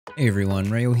Hey everyone,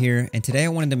 Rayo here, and today I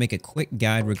wanted to make a quick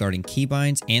guide regarding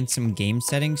keybinds and some game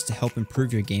settings to help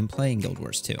improve your gameplay in Guild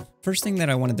Wars 2. First thing that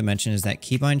I wanted to mention is that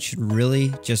keybinds should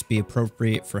really just be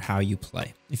appropriate for how you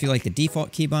play. If you like the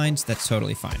default keybinds, that's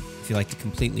totally fine. If you like to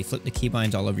completely flip the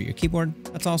keybinds all over your keyboard,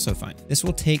 that's also fine. This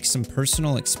will take some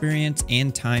personal experience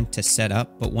and time to set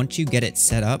up, but once you get it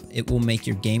set up, it will make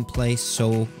your gameplay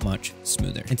so much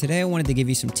smoother. And today I wanted to give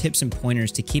you some tips and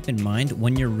pointers to keep in mind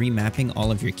when you're remapping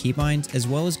all of your keybinds, as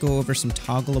well as go over some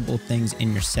toggleable things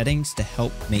in your settings to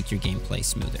help make your gameplay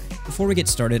smoother. Before we get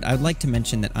started, I'd like to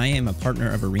mention that I am a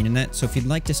partner of ArenaNet, so if you'd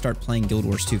like to start playing Guild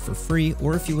Wars 2 for free,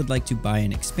 or if you would like to buy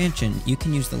an expansion, you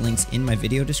can use the links in my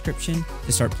video description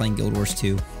to start playing Guild Wars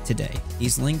 2 today.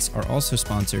 These links are also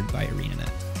sponsored by ArenaNet.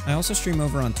 I also stream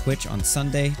over on Twitch on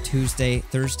Sunday, Tuesday,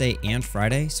 Thursday, and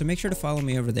Friday, so make sure to follow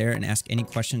me over there and ask any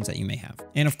questions that you may have.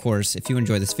 And of course, if you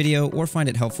enjoy this video or find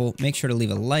it helpful, make sure to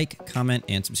leave a like, comment,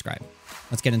 and subscribe.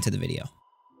 Let's get into the video.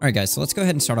 Alright guys, so let's go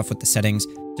ahead and start off with the settings.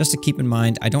 Just to keep in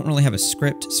mind, I don't really have a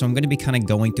script, so I'm going to be kind of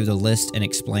going through the list and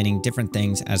explaining different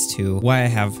things as to why I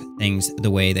have things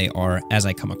the way they are as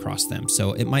I come across them.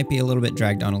 So it might be a little bit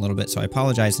dragged on a little bit, so I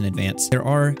apologize in advance. There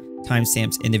are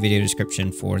timestamps in the video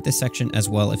description for this section as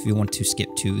well. If you want to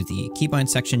skip to the keybind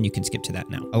section, you can skip to that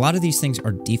now. A lot of these things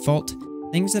are default.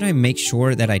 Things that I make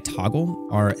sure that I toggle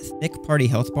are thick party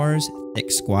health bars,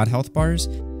 thick squad health bars,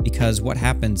 because what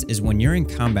happens is when you're in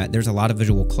combat, there's a lot of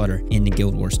visual clutter in the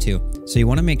Guild Wars 2. So you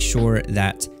want to make sure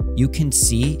that you can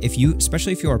see,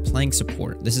 especially if you are playing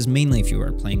support, this is mainly if you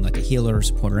are playing like a healer or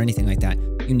support or anything like that,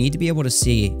 you need to be able to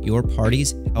see your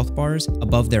party's health bars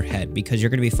above their head, because you're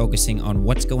going to be focusing on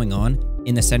what's going on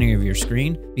in the center of your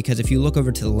screen. Because if you look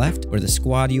over to the left where the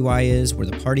squad UI is, where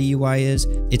the party UI is,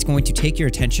 it's going to take your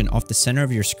attention off the center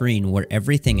of your screen where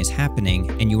everything is happening,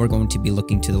 and you are going to be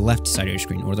looking to the left side of your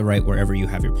screen or the right, wherever you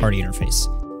have your party interface.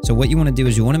 So what you want to do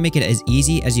is you want to make it as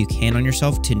easy as you can on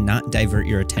yourself to not divert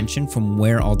your attention from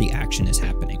where all the action is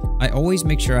happening. I always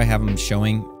make sure I have them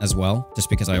showing as well, just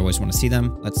because I always want to see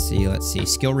them. Let's see,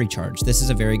 skill recharge. This is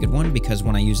a very good one because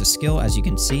when I use a skill, as you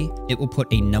can see, it will put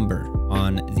a number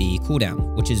on the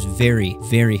cooldown, which is very,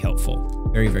 very helpful.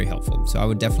 Very, very helpful. So I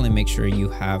would definitely make sure you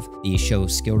have the show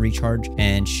skill recharge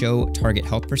and show target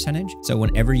health percentage. So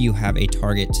whenever you have a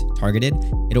target targeted,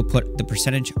 it'll put the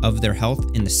percentage of their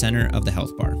health in the center of the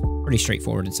health bar. Pretty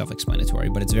straightforward and self-explanatory,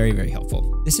 but it's very, very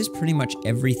helpful. This is pretty much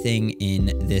everything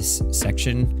in this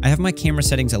section. I have my camera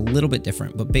settings a little bit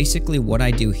different, but basically what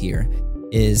I do here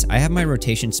is I have my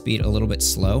rotation speed a little bit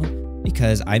slow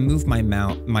because I move my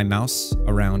mouse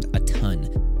around a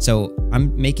ton. So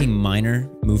I'm making minor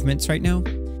movements right now,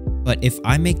 but if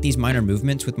I make these minor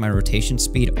movements with my rotation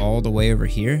speed all the way over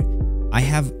here,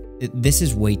 this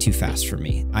is way too fast for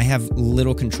me. I have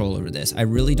little control over this. I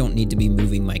really don't need to be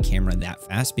moving my camera that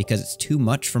fast because it's too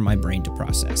much for my brain to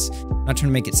process. I'm not trying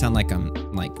to make it sound like I'm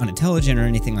like unintelligent or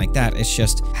anything like that. It's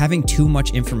just having too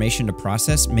much information to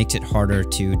process makes it harder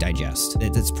to digest.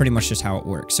 It's pretty much just how it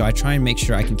works. So I try and make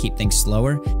sure I can keep things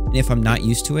slower. And if I'm not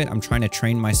used to it, I'm trying to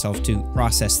train myself to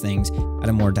process things at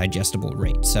a more digestible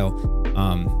rate. So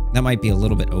that might be a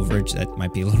little bit overage. That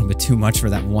might be a little bit too much for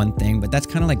that one thing, but that's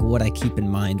kind of like what I keep in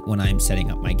mind when I'm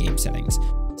setting up my game settings.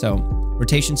 So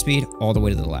rotation speed all the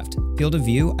way to the left. Field of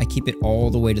view, I keep it all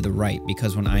the way to the right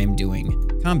because when I am doing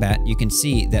combat, you can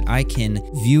see that I can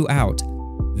view out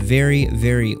very,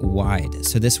 very wide.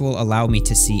 So this will allow me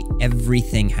to see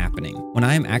everything happening. When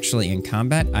I am actually in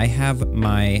combat, I have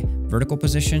my vertical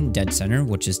position dead center,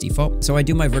 which is default. So I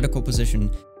do my vertical position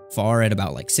far at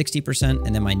about like 60%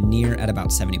 and then my near at about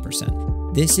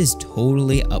 70%. This is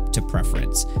totally up to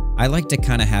preference. I like to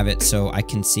kind of have it so I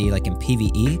can see, like in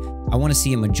PvE, I want to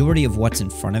see a majority of what's in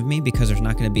front of me because there's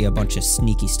not going to be a bunch of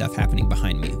sneaky stuff happening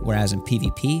behind me. Whereas in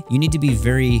PvP, you need to be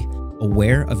very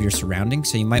aware of your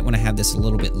surroundings, so you might want to have this a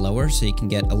little bit lower so you can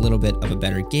get a little bit of a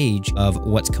better gauge of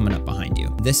what's coming up behind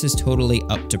you. This is totally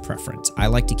up to preference. I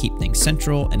like to keep things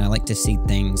central and I like to see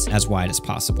things as wide as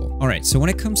possible. All right, so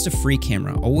when it comes to free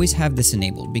camera, always have this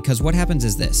enabled because what happens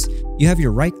is this. You have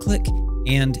your right click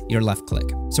and your left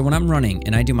click. So when I'm running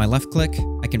and I do my left click,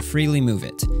 I can freely move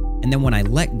it. And then when I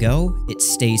let go, it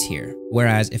stays here.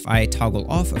 Whereas if I toggle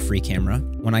off a free camera,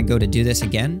 when I go to do this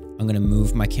again, I'm going to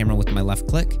move my camera with my left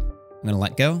click. I'm going to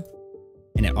let go,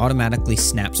 and it automatically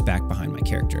snaps back behind my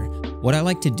character. What I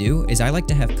like to do is I like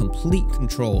to have complete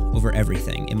control over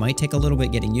everything. It might take a little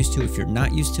bit getting used to if you're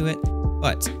not used to it,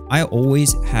 but I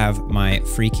always have my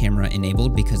free camera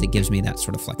enabled because it gives me that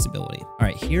sort of flexibility. All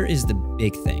right, here is the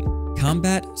big thing.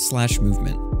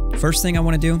 Combat/movement. First thing I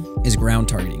want to do is ground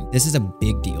targeting. This is a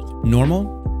big deal.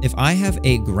 Normal, if I have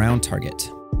a ground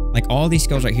target, Like all these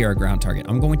skills right here are ground target.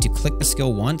 I'm going to click the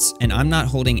skill once and I'm not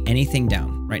holding anything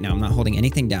down. Right now, I'm not holding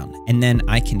anything down. And then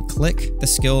I can click the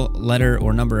skill letter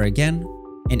or number again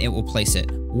and it will place it.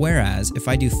 Whereas if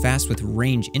I do fast with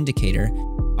range indicator,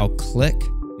 I'll click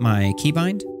my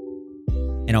keybind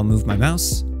and I'll move my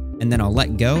mouse and then I'll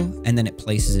let go and then it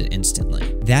places it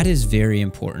instantly. That is very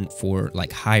important for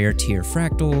like higher tier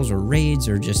fractals or raids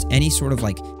or just any sort of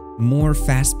like more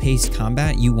fast-paced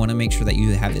combat. You want to make sure that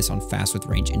you have this on fast with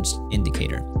range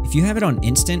indicator. If you have it on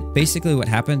instant, basically what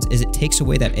happens is it takes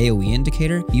away that AoE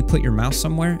indicator. You put your mouse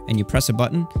somewhere and you press a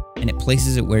button and it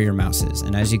places it where your mouse is.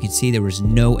 And as you can see, there was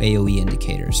no AoE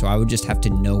indicator. So I would just have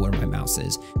to know where my mouse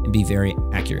is and be very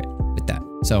accurate with that.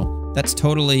 So that's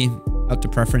totally up to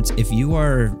preference. If you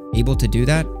are able to do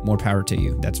that, more power to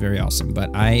you. That's very awesome. But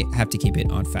I have to keep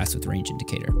it on fast with range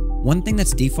indicator. One thing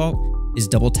that's default is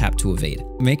double tap to evade.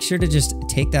 Make sure to just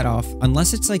take that off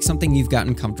unless it's like something you've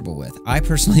gotten comfortable with. I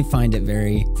personally find it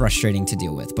very frustrating to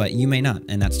deal with, but you may not,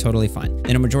 and that's totally fine.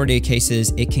 In a majority of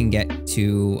cases, it can get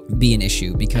to be an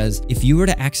issue because if you were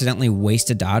to accidentally waste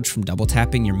a dodge from double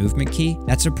tapping your movement key,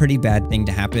 that's a pretty bad thing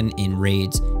to happen in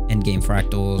raids, endgame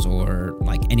fractals, or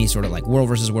like any sort of like world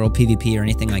versus world PvP or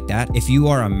anything like that. If you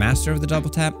are a master of the double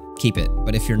tap, keep it.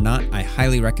 But if you're not, I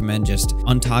highly recommend just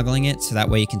untoggling it so that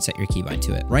way you can set your keybind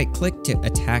to it. Right click to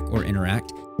attack or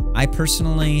interact. I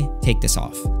personally take this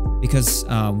off because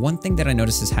one thing that I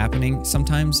notice is happening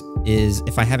sometimes is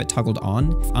if I have it toggled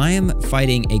on, if I am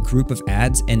fighting a group of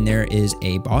ads and there is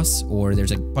a boss or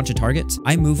there's a bunch of targets,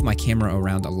 I move my camera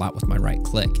around a lot with my right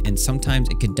click and sometimes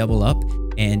it could double up.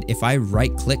 And if I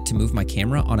right click to move my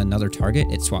camera on another target,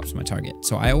 it swaps my target.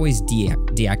 So I always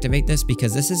deactivate this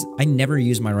because I never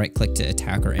use my right click to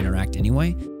attack or interact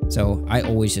anyway. So I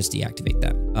always just deactivate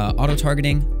that. Auto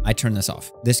targeting, I turn this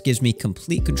off. This gives me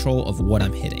complete control of what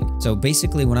I'm hitting. So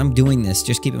basically when I'm doing this,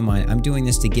 just keep in mind, I'm doing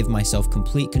this to give myself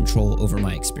complete control over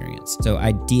my experience. So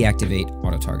I deactivate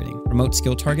auto targeting. Remote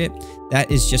skill target,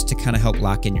 that is just to kind of help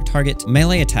lock in your target.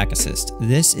 Melee attack assist,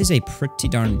 this is a pretty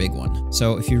darn big one.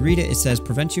 So if you read it, it says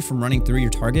prevents you from running through your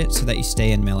target so that you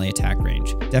stay in melee attack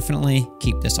range. Definitely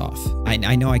keep this off.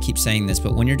 I know I keep saying this,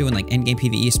 but when you're doing like endgame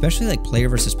PvE, especially like player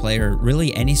versus player,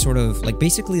 really any sort of like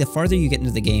basically the farther you get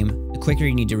into the game, the quicker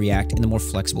you need to react and the more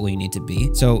flexible you need to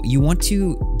be. So you want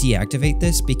to deactivate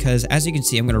this because as you can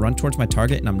see, I'm going to run towards my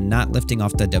target and I'm not lifting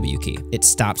off the W key. It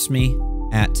stops me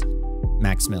at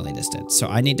max melee distance. So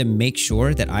I need to make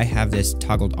sure that I have this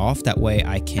toggled off. That way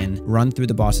I can run through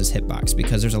the boss's hitbox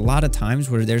because there's a lot of times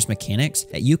where there's mechanics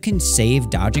that you can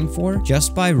save dodging for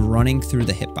just by running through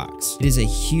the hitbox. It is a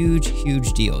huge,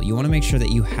 huge deal. You want to make sure that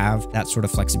you have that sort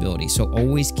of flexibility. So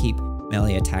always keep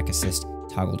melee attack assist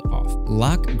toggled off.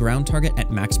 Lock ground target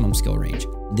at maximum skill range.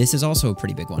 This is also a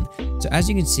pretty big one. So as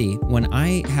you can see, when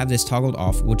I have this toggled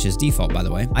off, which is default by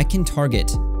the way, I can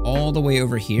target all the way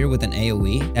over here with an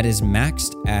AoE that is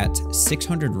maxed at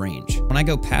 600 range. When I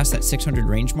go past that 600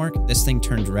 range mark, this thing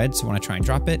turns red. So when I try and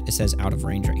drop it, it says out of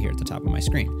range right here at the top of my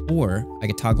screen. Or I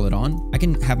could toggle it on. I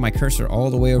can have my cursor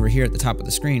all the way over here at the top of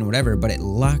the screen, whatever, but it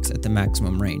locks at the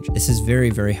maximum range. This is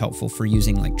very, very helpful for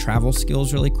using like travel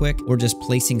skills really quick or just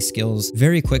placing skills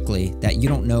very quickly that you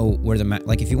don't know where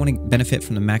like if you want to benefit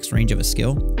from the max range of a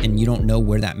skill and you don't know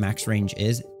where that max range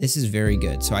is, this is very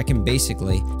good. So I can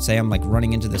basically say I'm like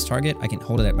running into this target, I can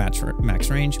hold it at max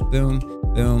range, boom,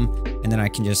 boom, and then I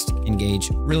can just engage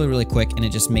really, really quick and it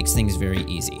just makes things very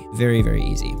easy. Very, very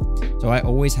easy. So I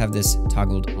always have this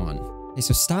toggled on. Okay,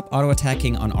 so stop auto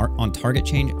attacking on target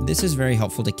change. This is very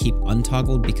helpful to keep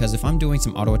untoggled because if I'm doing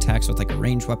some auto attacks with like a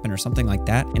ranged weapon or something like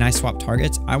that and I swap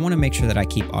targets, I want to make sure that I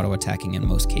keep auto attacking in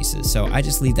most cases. So I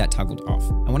just leave that toggled off.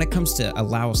 And when it comes to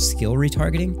allow skill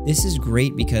retargeting, this is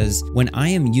great because when I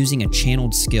am using a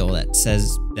channeled skill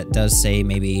that does say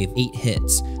maybe 8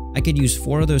 hits, I could use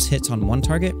 4 of those hits on one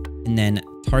target and then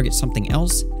target something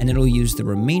else and it'll use the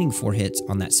remaining 4 hits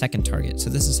on that second target. So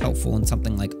this is helpful in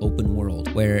something like open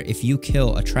world where if you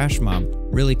kill a trash mob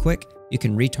really quick, you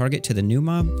can retarget to the new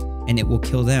mob and it will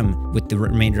kill them with the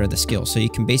remainder of the skill. So you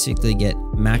can basically get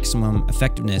maximum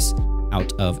effectiveness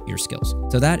out of your skills.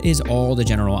 So that is all the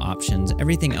general options.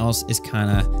 Everything else is kind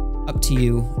of up to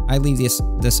you. I leave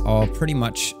this all pretty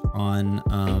much on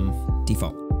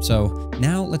default. So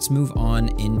now let's move on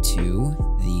into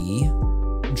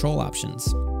the control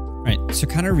options. All right, so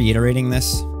kind of reiterating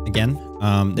this again,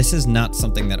 this is not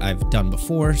something that I've done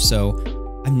before, so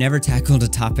I've never tackled a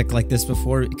topic like this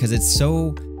before because it's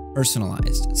so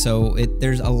personalized. So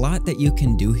there's a lot that you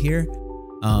can do here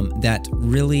that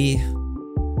really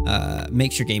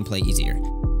makes your gameplay easier.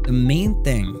 The main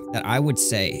thing that I would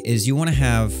say is you want to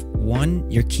have 1,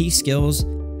 your key skills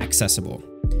accessible.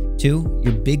 Two,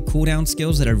 your big cooldown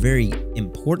skills that are very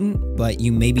important, but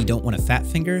you maybe don't want to fat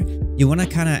finger. You want to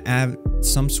kind of add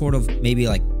some sort of maybe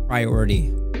like priority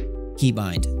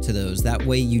keybind to those. That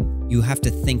way you have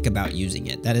to think about using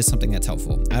it. That is something that's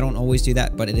helpful. I don't always do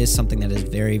that, but it is something that is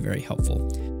very, very helpful.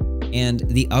 And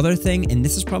the other thing, and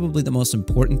this is probably the most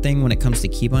important thing when it comes to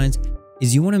keybinds,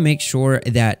 is you want to make sure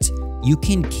that you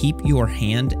can keep your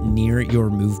hand near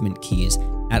your movement keys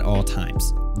at all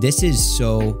times. This is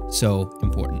so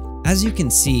important. As you can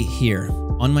see here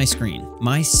on my screen,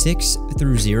 my 6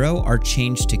 through 0 are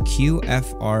changed to Q,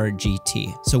 F, R, G,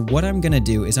 T. So what I'm going to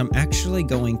do is I'm actually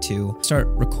going to start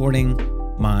recording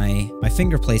my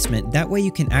finger placement. That way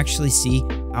you can actually see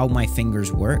how my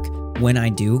fingers work when I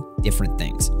do different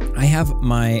things. I have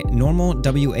my normal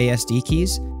WASD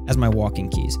keys as my walking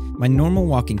keys. My normal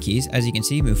walking keys, as you can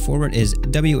see, move forward is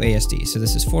WASD. So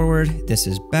this is forward, this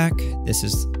is back, this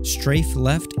is strafe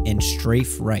left, and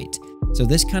strafe right. So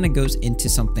this kind of goes into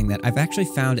something that I've actually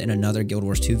found in another Guild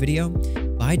Wars 2 video.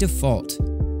 By default,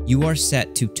 you are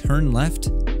set to turn left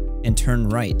and turn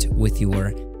right with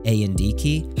your A and D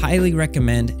key. Highly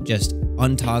recommend just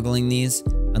untoggling these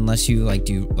unless you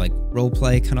do role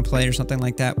play kind of play or something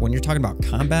like that. When you're talking about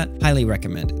combat, highly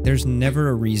recommend. There's never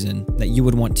a reason that you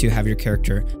would want to have your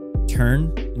character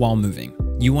turn while moving.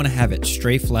 You want to have it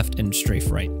strafe left and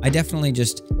strafe right. I definitely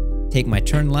just take my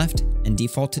turn left and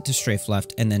default it to strafe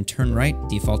left, and then turn right,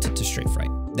 default it to strafe right.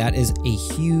 That is a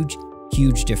huge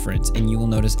difference, and you will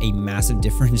notice a massive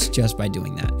difference just by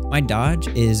doing that. My dodge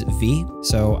is V,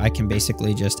 so I can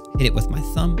basically just hit it with my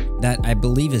thumb. That I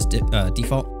believe is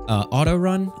default. Auto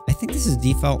run, I think this is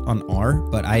default on R,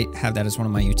 but I have that as one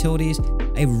of my utilities.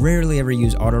 I rarely ever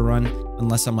use auto run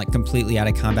unless I'm completely out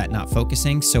of combat, not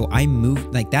focusing. So I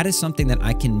move, that is something that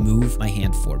I can move my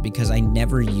hand for because I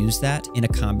never use that in a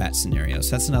combat scenario.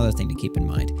 So that's another thing to keep in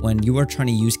mind. When you are trying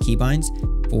to use keybinds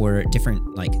for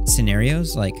different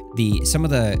scenarios, some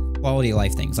of the quality of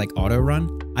life things like auto run,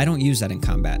 I don't use that in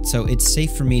combat. So it's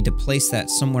safe for me to place that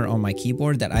somewhere on my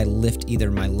keyboard that I lift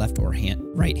either my left or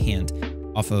right hand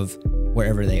off of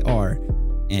wherever they are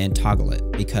and toggle it,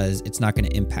 because it's not going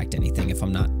to impact anything if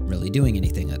I'm not really doing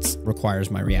anything that requires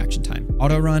my reaction time.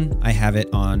 Auto run, I have it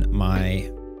on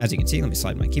my, as you can see, let me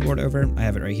slide my keyboard over. I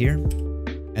have it right here.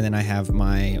 And then I have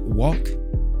my walk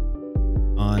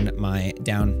on my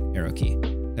down arrow key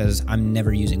because I'm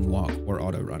never using walk or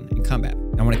auto run in combat.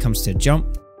 Now when it comes to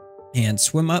jump and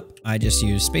swim up, I just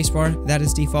use spacebar. That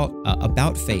is default.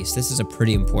 About face, this is a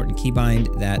pretty important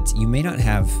keybind that you may not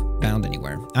have bound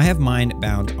anywhere. I have mine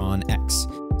bound on X.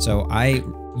 So I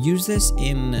use this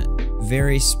in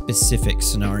very specific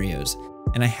scenarios,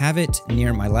 and I have it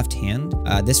near my left hand.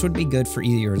 This would be good for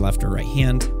either your left or right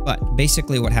hand, but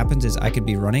basically what happens is I could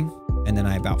be running and then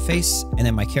I about face, and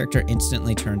then my character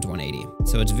instantly turns 180.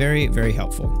 So it's very, very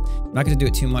helpful. I'm not going to do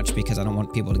it too much because I don't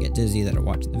want people to get dizzy that are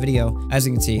watching the video. As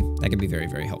you can see, that can be very,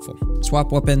 very helpful.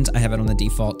 Swap weapons, I have it on the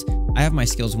default. I have my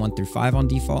skills 1 through 5 on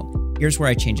default. Here's where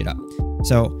I change it up.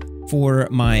 So for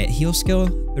my heal skill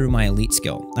through my elite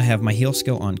skill, I have my heal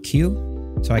skill on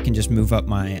Q, so I can just move up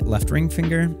my left ring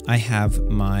finger. I have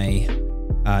my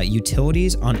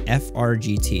utilities on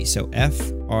FRGT, so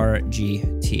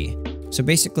FRGT. So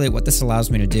basically what this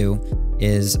allows me to do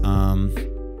is I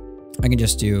can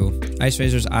just do Ice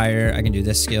Razor's Ire, I can do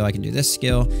this skill, I can do this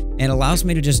skill, and it allows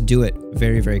me to just do it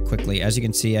very, very quickly. As you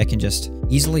can see, I can just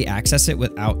easily access it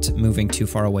without moving too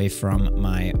far away from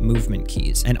my movement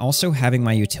keys. And also having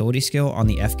my utility skill on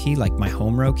the F key, like my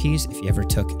home row keys, if you ever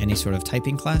took any sort of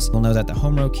typing class, you'll know that the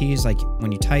home row keys, like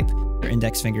when you type, your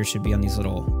index finger should be on these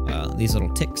little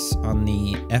ticks on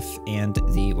the F and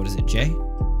the, what is it, J?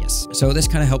 Yes. So this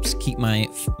kind of helps keep my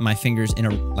fingers in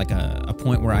a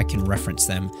point where I can reference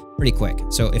them pretty quick.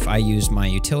 So if I use my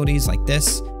utilities like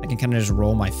this, I can kind of just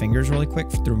roll my fingers really quick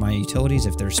through my utilities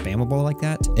if they're spammable like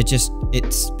that.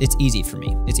 It's easy for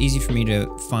me. It's easy for me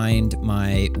to find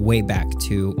my way back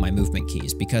to my movement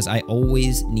keys because I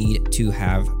always need to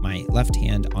have my left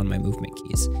hand on my movement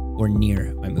keys or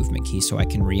near my movement keys so I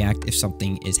can react if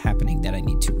something is happening that I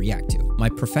need to react to. My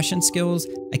profession skills,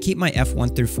 I keep my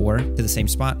F1 through 4 to the same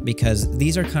spot because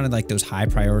these are kind of like those high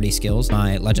priority skills.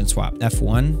 My legend swap,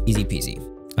 F1, easy peasy.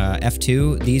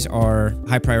 F2, these are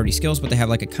high priority skills, but they have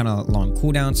like a kind of long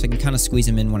cooldown, so I can kind of squeeze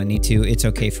them in when I need to. It's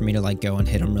okay for me to like go and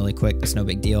hit them really quick. That's no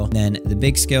big deal. And then the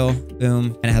big skill,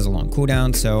 boom, and it has a long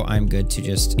cooldown, so I'm good to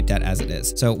just keep that as it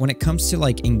is. So when it comes to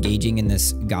like engaging in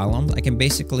this golem, I can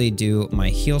basically do my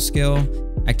heal skill,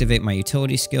 activate my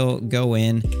utility skill, go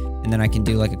in, and then I can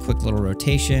do like a quick little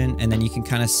rotation, and then you can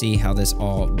kind of see how this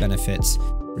all benefits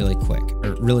really quick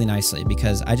or really nicely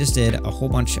because I just did a whole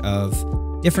bunch of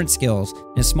different skills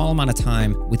in a small amount of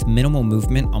time with minimal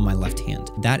movement on my left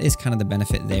hand. That is kind of the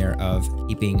benefit there of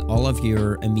keeping all of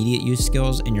your immediate use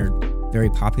skills and your very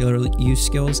popular use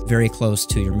skills very close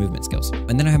to your movement skills.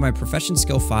 And then I have my profession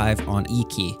skill 5 on E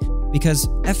key, because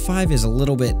F5 is a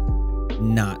little bit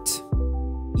not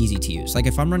easy to use. Like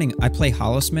if I'm running, I play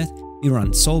Hollowsmith, you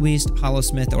run Soul Beast,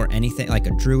 Hollowsmith, or anything like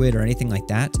a Druid or anything like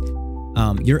that,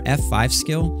 your F5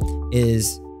 skill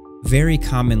is very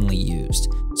commonly used.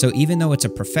 So even though it's a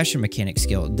profession mechanic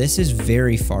skill, this is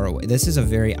very far away. This is a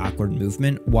very awkward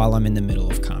movement while I'm in the middle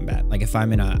of combat. Like if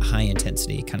I'm in a high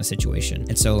intensity kind of situation.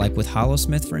 And so like with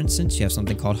Hollowsmith, for instance, you have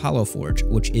something called Hollow Forge,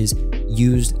 which is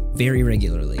used very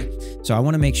regularly. So I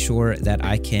want to make sure that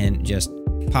I can just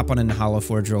pop on into Hollow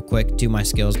Forge real quick, do my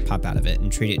skills, pop out of it,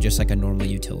 and treat it just like a normal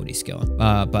utility skill.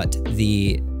 But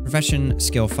the profession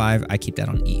skill 5, I keep that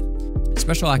on E.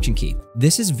 Special action key.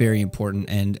 This is very important,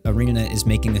 and ArenaNet is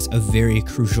making this a very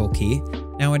crucial key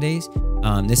nowadays.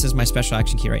 This is my special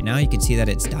action key right now. You can see that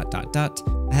it's ...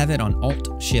 I have it on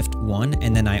Alt-Shift-1,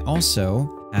 and then I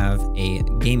also have a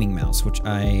gaming mouse, which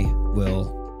I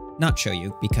will not show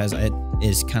you because it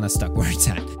is kind of stuck where it's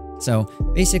at. So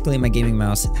basically, my gaming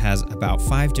mouse has about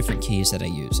 5 different keys that I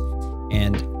use,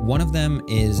 and one of them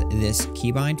is this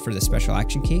keybind for the special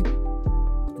action key.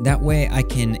 That way I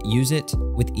can use it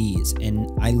with ease,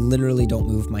 and I literally don't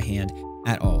move my hand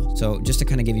at all. So just to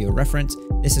kind of give you a reference,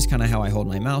 this is kind of how I hold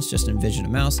my mouse. Just envision a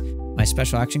mouse. My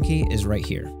special action key is right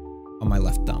here on my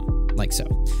left thumb, like so.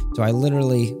 So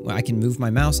I can move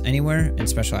my mouse anywhere and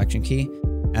special action key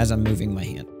as I'm moving my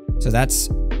hand. So that's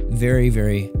very,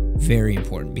 very, very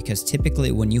important, because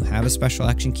typically when you have a special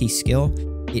action key skill,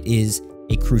 it is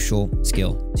a crucial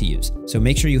skill to use. So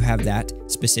make sure you have that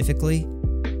specifically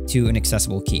to an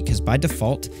accessible key, because by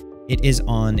default it is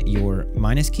on your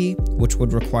minus key, which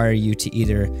would require you to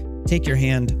either take your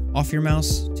hand off your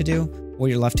mouse to do, or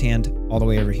your left hand all the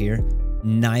way over here,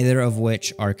 neither of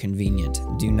which are convenient.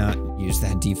 Do not use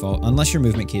that default unless your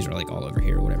movement keys are like all over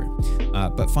here or whatever.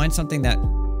 But find something that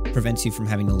prevents you from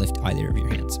having to lift either of your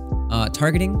hands.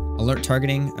 Targeting, alert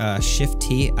targeting, Shift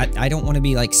T. I don't want to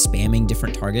be like spamming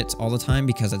different targets all the time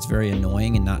because that's very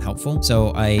annoying and not helpful.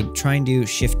 So I try and do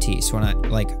Shift T. So when I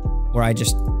where I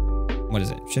just, what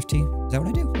is it? Shift T? Is that what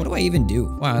I do? What do I even do?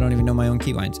 Wow, I don't even know my own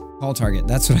keybinds. Call target.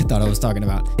 That's what I thought I was talking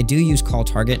about. I do use call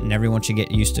target, and everyone should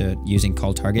get used to using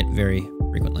call target very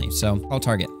frequently. So call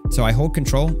target. So I hold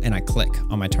control and I click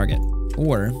on my target,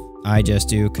 or I just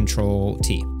do Control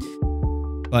T.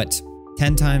 But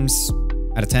 10 times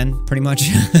out of 10, pretty much,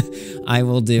 I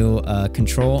will do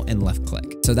control and left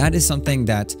click. So that is something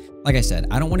that, like I said,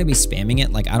 I don't want to be spamming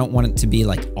it. Like I don't want it to be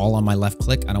like all on my left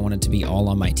click. I don't want it to be all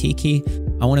on my T key.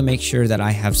 I want to make sure that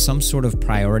I have some sort of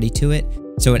priority to it,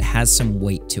 so it has some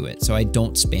weight to it, so I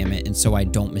don't spam it, and so I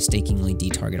don't mistakenly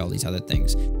detarget all these other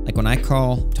things. Like when I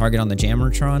call target on the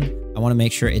Jammertron, I want to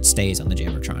make sure it stays on the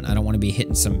Jammertron. I don't want to be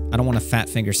hitting I don't want to fat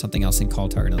finger something else and call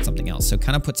target on something else. So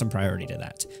kind of put some priority to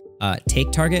that.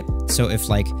 Take target. So if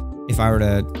I were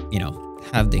to, you know,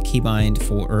 have the keybind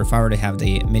for, or if I were to have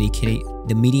the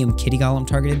medium kitty golem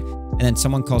targeted, and then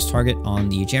someone calls target on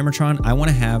the Jammertron, I want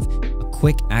to have a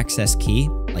quick access key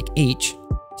like H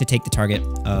to take the target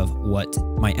of what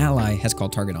my ally has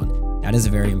called target on. That is a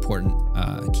very important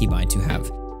keybind to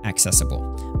have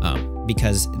accessible,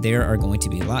 because there are going to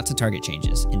be lots of target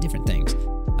changes in different things.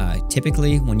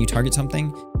 Typically, when you target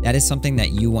something, that is something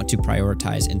that you want to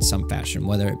prioritize in some fashion,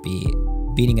 whether it be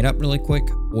beating it up really quick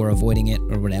or avoiding it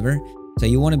or whatever. So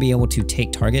you want to be able to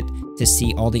take target to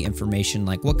see all the information,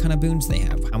 like what kind of boons they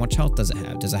have, how much health does it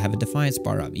have, does it have a defiance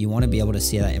bar up? You want to be able to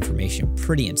see that information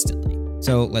pretty instantly.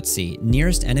 So let's see,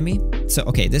 nearest enemy. So,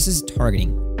 okay, this is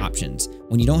targeting options.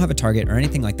 When you don't have a target or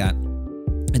anything like that,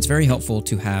 it's very helpful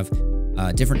to have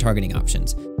different targeting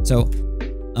options. So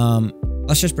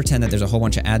let's just pretend that there's a whole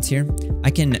bunch of ads here.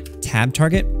 I can tab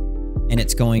target, and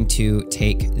it's going to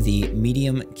take the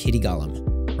medium kitty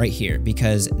golem right here,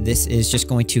 because this is just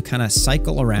going to kind of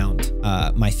cycle around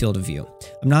my field of view.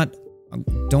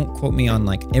 Don't quote me on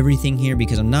like everything here,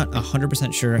 because I'm not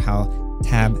 100% sure how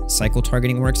tab cycle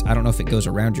targeting works. I don't know if it goes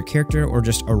around your character or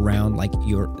just around like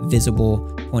your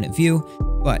visible point of view,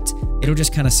 but it'll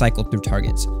just kind of cycle through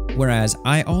targets. Whereas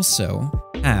I also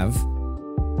have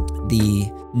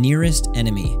the nearest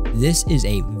enemy. This is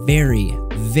a very,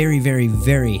 very, very,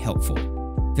 very helpful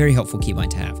keybind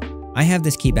to have. I have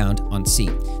this keybound on C.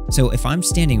 So if I'm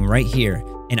standing right here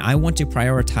and I want to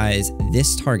prioritize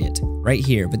this target right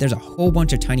here, but there's a whole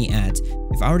bunch of tiny ads,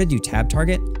 if I were to do tab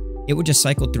target, it would just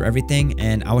cycle through everything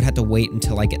and I would have to wait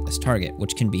until I get this target,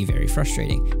 which can be very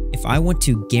frustrating. If I want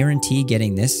to guarantee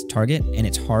getting this target and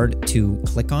it's hard to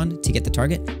click on to get the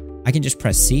target, I can just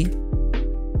press C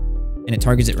and it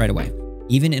targets it right away.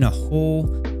 Even in a whole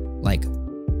like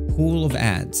pool of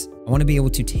ads, I want to be able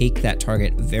to take that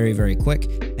target very, very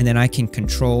quick, and then I can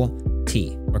control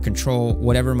T or control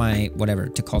whatever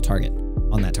to call target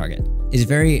on that target.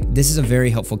 This is a very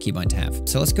helpful keybind to have.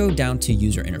 So let's go down to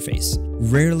user interface.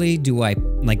 Rarely do I,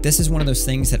 like, this is one of those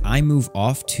things that I move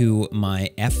off to my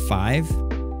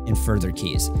F5 and further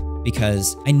keys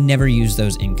because I never use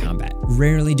those in combat.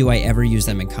 Rarely do I ever use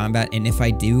them in combat, and if I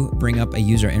do bring up a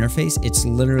user interface, it's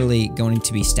literally going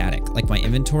to be static. Like my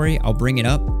inventory, I'll bring it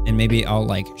up and maybe I'll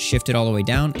like shift it all the way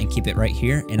down and keep it right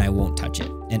here, and I won't touch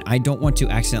it. And I don't want to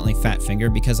accidentally fat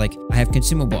finger because like I have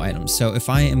consumable items. So if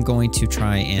I am going to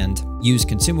try and use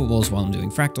consumables while I'm doing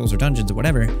fractals or dungeons or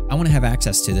whatever, I want to have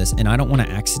access to this, and I don't want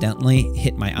to accidentally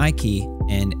hit my I key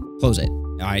and close it.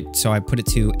 So I put it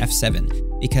to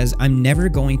F7 because I'm never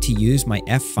going to use my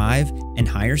F5 and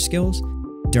higher skills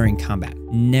during combat.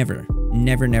 Never,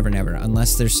 never, never, never,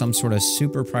 unless there's some sort of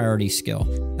super priority skill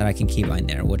that I can keybind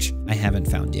there, which I haven't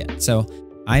found yet. So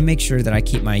I make sure that I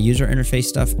keep my user interface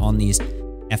stuff on these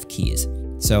F keys.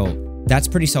 So that's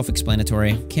pretty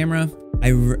self-explanatory. Camera,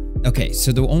 okay,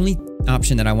 so the only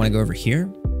option that I want to go over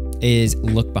here is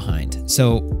look behind.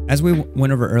 So as we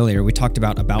went over earlier, we talked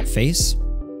about face,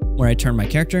 where I turn my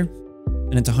character,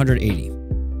 and it's 180.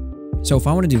 So if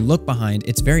I want to do look behind,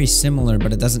 it's very similar,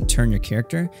 but it doesn't turn your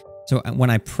character. So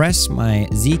when I press my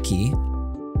Z key,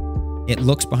 it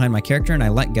looks behind my character and I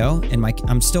let go, and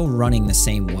I'm still running the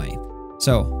same way.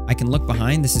 So I can look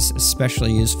behind. This is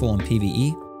especially useful in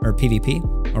PvE or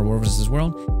PvP or War vs.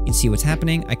 World. You can see what's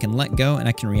happening. I can let go and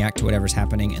I can react to whatever's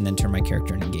happening and then turn my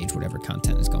character and engage whatever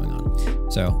content is going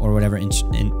on. So, or whatever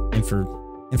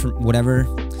whatever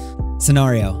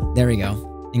scenario, there we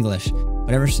go, English.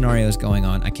 Whatever scenario is going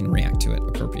on, I can react to it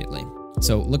appropriately.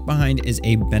 So look behind is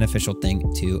a beneficial thing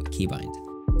to keybind.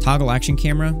 Toggle action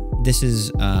camera. This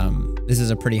is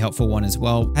a pretty helpful one as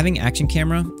well. Having action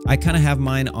camera, I kind of have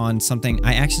mine on something.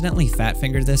 I accidentally fat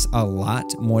fingered this a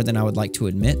lot more than I would like to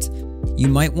admit. You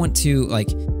might want to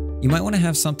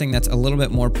have something that's a little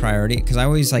bit more priority, because I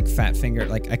always like fat finger,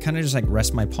 like I kind of just like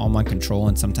rest my palm on control,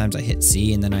 and sometimes I hit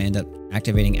C and then I end up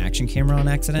activating action camera on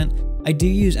accident. I do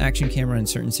use action camera in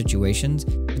certain situations,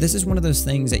 but this is one of those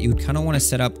things that you would kind of want to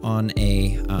set up on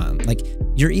a, like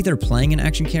you're either playing an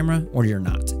action camera or you're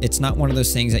not. It's not one of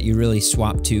those things that you really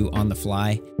swap to on the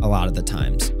fly a lot of the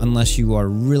times, unless you are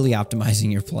really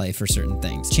optimizing your play for certain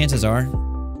things. Chances are,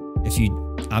 if you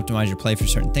optimize your play for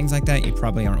certain things like that, you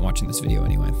probably aren't watching this video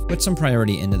anyway. Put some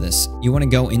priority into this. You want to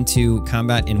go into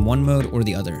combat in one mode or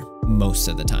the other most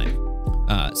of the time.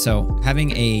 So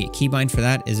having a keybind for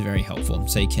that is very helpful,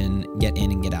 so you can get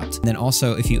in and get out. And then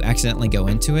also, if you accidentally go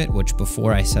into it, which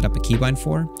before I set up a keybind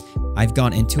for, I've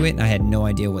gone into it and I had no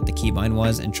idea what the keybind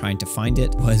was, and trying to find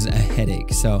it was a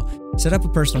headache. So set up a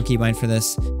personal keybind for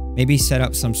this. Maybe set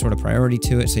up some sort of priority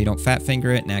to it so you don't fat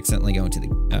finger it and accidentally go into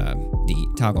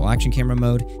the toggle action camera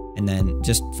mode, and then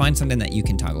just find something that you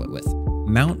can toggle it with.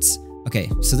 Mounts.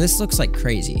 Okay, so this looks like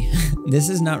crazy. This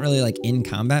is not really like in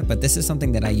combat, but this is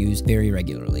something that I use very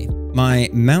regularly. My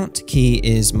mount key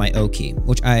is my O key,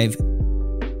 which I've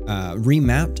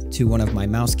remapped to one of my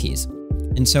mouse keys.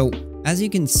 And so as you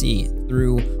can see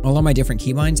through all of my different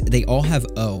keybinds, they all have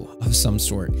O of some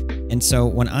sort. And so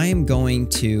when I am going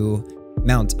to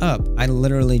mount up, I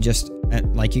literally just,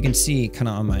 like you can see kind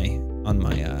of on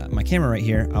my camera right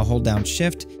here, I'll hold down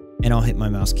Shift and I'll hit my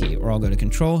mouse key, or I'll go to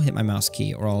Control, hit my mouse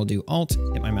key, or I'll do Alt,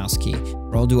 hit my mouse key,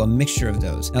 or I'll do a mixture of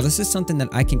those. Now this is something that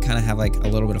I can kind of have like a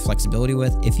little bit of flexibility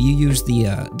with. If you use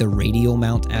the radial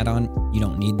mount add-on, you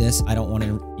don't need this. I don't want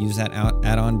to use that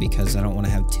add-on because I don't want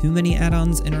to have too many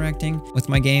add-ons interacting with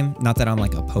my game. Not that I'm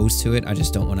like opposed to it, I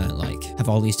just don't want to like have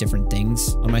all these different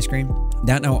things on my screen.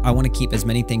 That now I want to keep as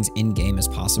many things in game as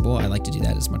possible. I like to do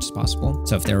that as much as possible.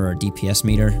 So if there were a DPS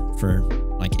meter for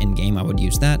like in game, I would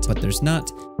use that, but there's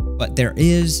not. But there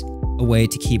is a way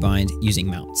to keybind using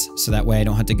mounts, so that way I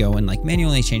don't have to go and like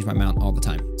manually change my mount all the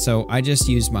time. So I just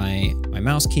use my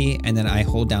mouse key, and then I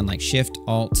hold down like Shift,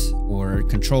 Alt, or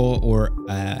Control, or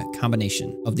a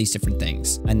combination of these different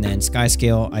things. And then sky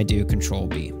scale, I do Control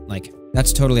B. Like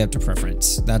that's totally up to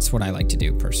preference. That's what I like to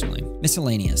do personally.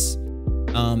 Miscellaneous,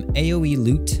 AOE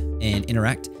loot and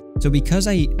interact. So because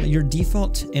your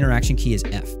default interaction key is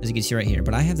F, as you can see right here,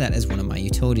 but I have that as one of my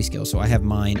utility skills, so I have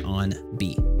mine on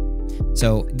B.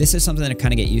 So this is something that I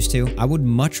kind of get used to. I would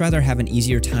much rather have an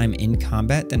easier time in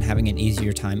combat than having an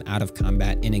easier time out of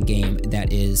combat in a game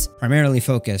that is primarily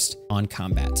focused on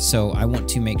combat. So I want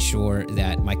to make sure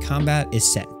that my combat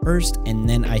is set first, and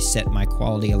then I set my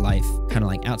quality of life kind of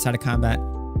like outside of combat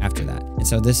after that. And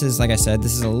so this is, like I said,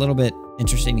 this is a little bit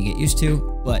interesting to get used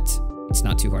to, but it's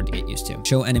not too hard to get used to.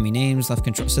 Show enemy names, left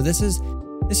control. So this is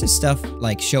stuff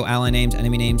like show ally names,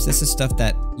 enemy names. This is stuff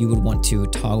that you would want to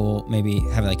toggle, maybe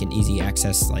have like an easy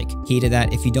access like key to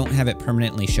that. If you don't have it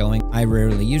permanently showing, I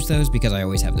rarely use those because I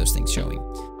always have those things showing.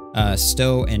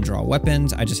 Stow and draw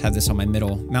weapons. I just have this on my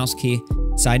middle mouse key.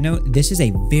 Side note, this is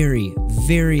a very,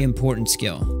 very important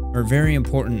skill, or very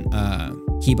important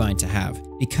keybind to have,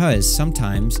 because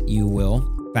sometimes you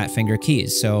will fat finger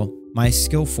keys. So my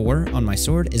skill 4 on my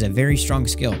sword is a very strong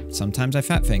skill. Sometimes I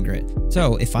fat finger it.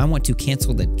 So if I want to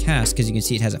cancel the cast, because you can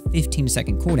see it has a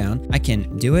 15-second cooldown, I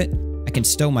can do it. I can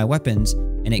stow my weapons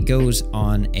and it goes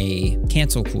on a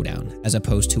cancel cooldown as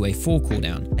opposed to a full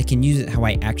cooldown. I can use it how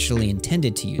I actually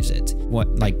intended to use it.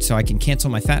 So I can cancel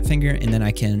my fat finger and then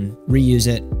I can reuse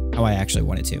it how I actually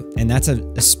wanted to. And that's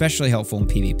especially helpful in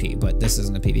PvP, but this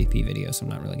isn't a PvP video, so I'm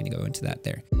not really going to go into that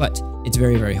there. But it's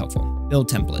very, very helpful. Build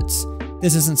templates.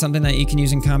 This isn't something that you can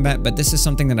use in combat, but this is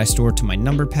something that I store to my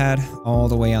number pad all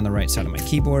the way on the right side of my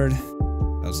keyboard.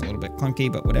 That was a little bit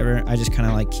clunky, but whatever. I just kind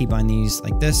of like keybind these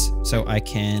like this, so I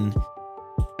can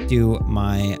do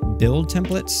my build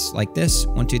templates like this,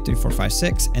 1, 2, 3, 4, 5,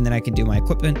 6, and then I can do my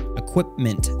equipment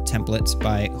templates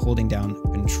by holding down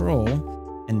Control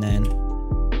and then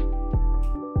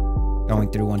going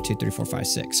through 1, 2, 3, 4, 5,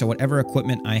 6. So whatever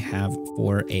equipment I have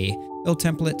for a build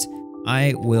template,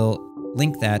 I will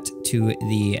link that to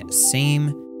the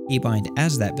same keybind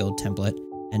as that build template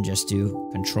and just do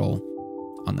Control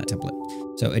on that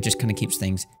template. So it just kind of keeps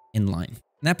things in line.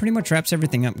 And that pretty much wraps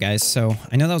everything up, guys. So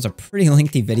I know that was a pretty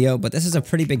lengthy video, but this is a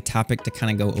pretty big topic to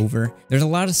kind of go over. There's a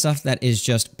lot of stuff that is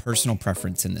just personal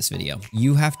preference in this video.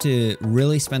 You have to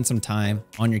really spend some time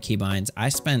on your keybinds. I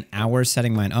spent hours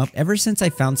setting mine up. Ever since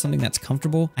I found something that's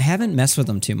comfortable, I haven't messed with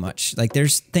them too much. Like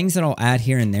there's things that I'll add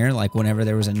here and there. Like whenever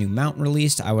there was a new mount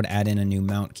released, I would add in a new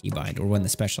mount keybind, or when the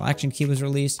special action key was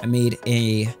released, I made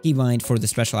a keybind for the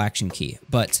special action key.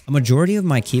 But a majority of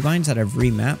my keybinds that I've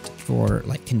remapped for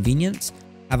like convenience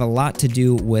have a lot to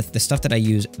do with the stuff that I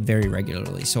use very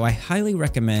regularly. So I highly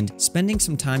recommend spending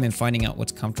some time and finding out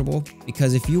what's comfortable,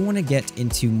 because if you want to get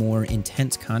into more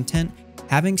intense content,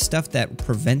 having stuff that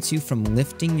prevents you from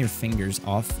lifting your fingers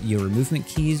off your movement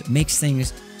keys makes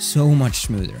things so much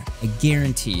smoother. I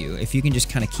guarantee you, if you can just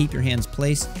kind of keep your hands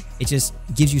placed, it just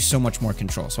gives you so much more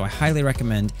control. So I highly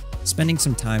recommend spending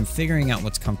some time figuring out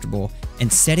what's comfortable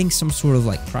and setting some sort of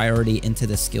like priority into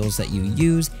the skills that you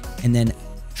use, and then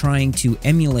trying to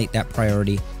emulate that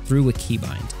priority through a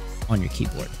keybind on your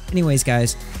keyboard. Anyways,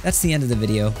 guys, that's the end of the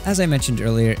video. As I mentioned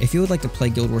earlier, if you would like to play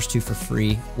Guild Wars 2 for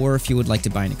free, or if you would like to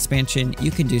buy an expansion,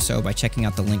 you can do so by checking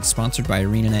out the link sponsored by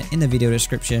ArenaNet in the video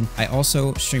description. I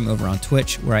also stream over on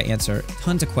Twitch, where I answer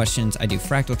tons of questions. I do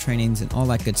fractal trainings and all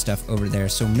that good stuff over there,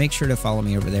 so make sure to follow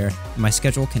me over there. My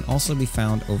schedule can also be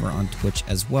found over on Twitch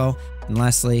as well. And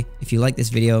lastly, if you like this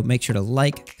video, make sure to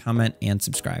like, comment, and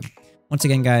subscribe. Once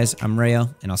again, guys, I'm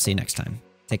Rayo, and I'll see you next time.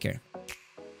 Take care.